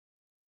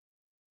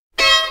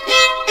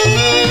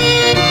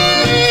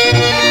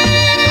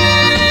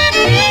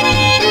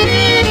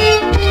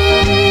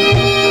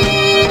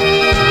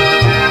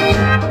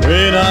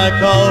When I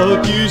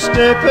called you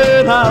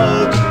stepping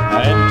out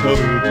and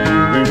told you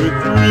we were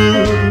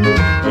through,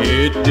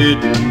 it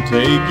didn't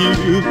take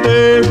you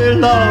very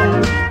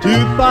long to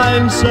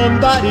find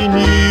somebody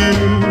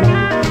new.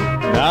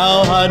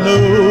 Now I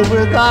know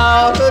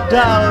without a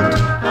doubt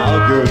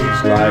how girls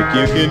like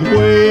you can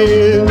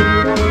win.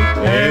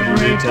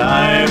 Every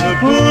time a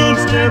fool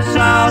steps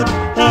out,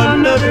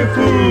 another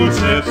fool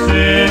steps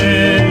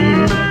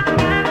in.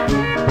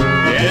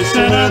 Yes,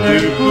 another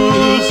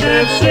fool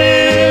steps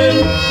in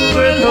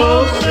with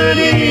hopes that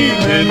he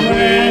can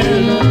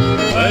win.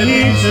 But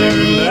he soon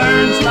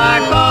learns,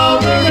 like all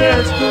the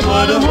rest,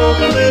 what a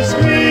hopeless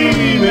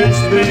dream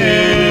it's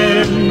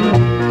been.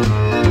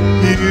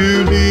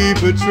 You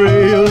leave a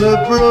trail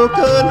of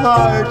broken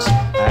hearts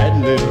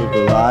and live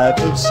a life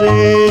of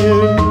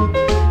sin.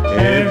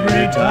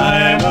 Every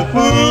time a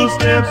fool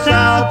steps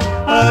out,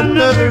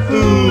 another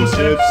fool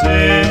steps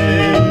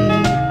in.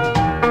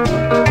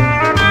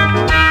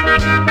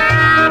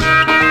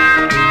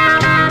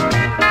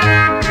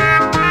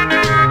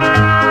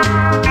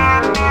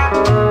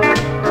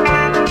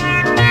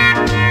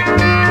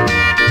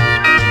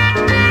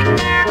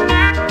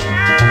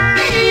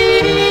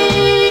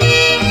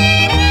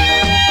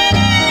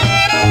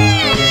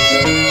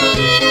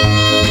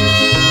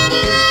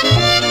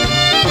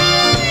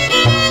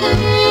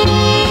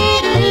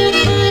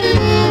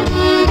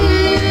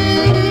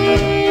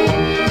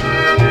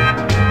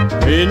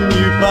 When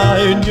you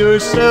find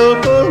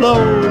yourself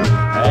alone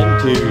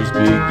and tears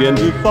begin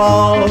to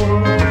fall,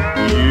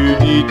 you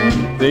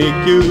needn't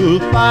think you'll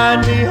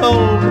find me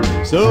home,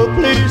 so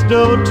please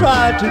don't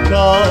try to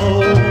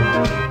call.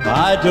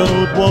 I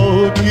don't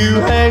want you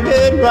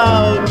hanging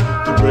round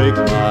to break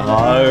my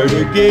heart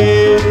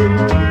again.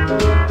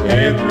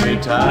 Every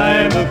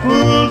time a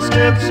fool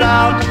steps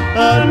out,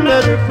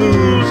 another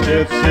fool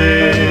steps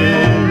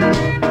in.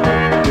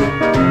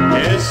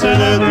 Yes,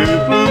 another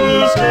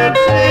fool steps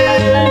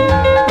in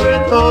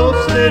with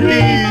hopes that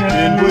he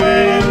can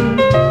win.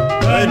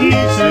 But he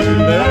soon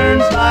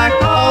learns, like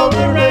all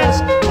the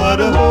rest, what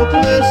a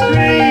hopeless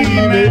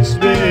dream it's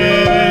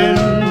been.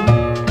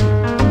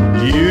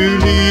 You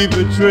leave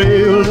a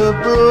trail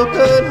of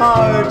broken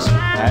hearts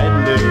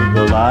and live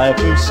a life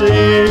of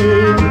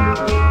sin.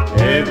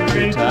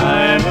 Every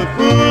time a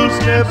fool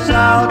steps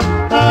out,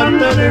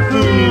 another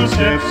fool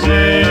steps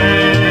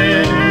in.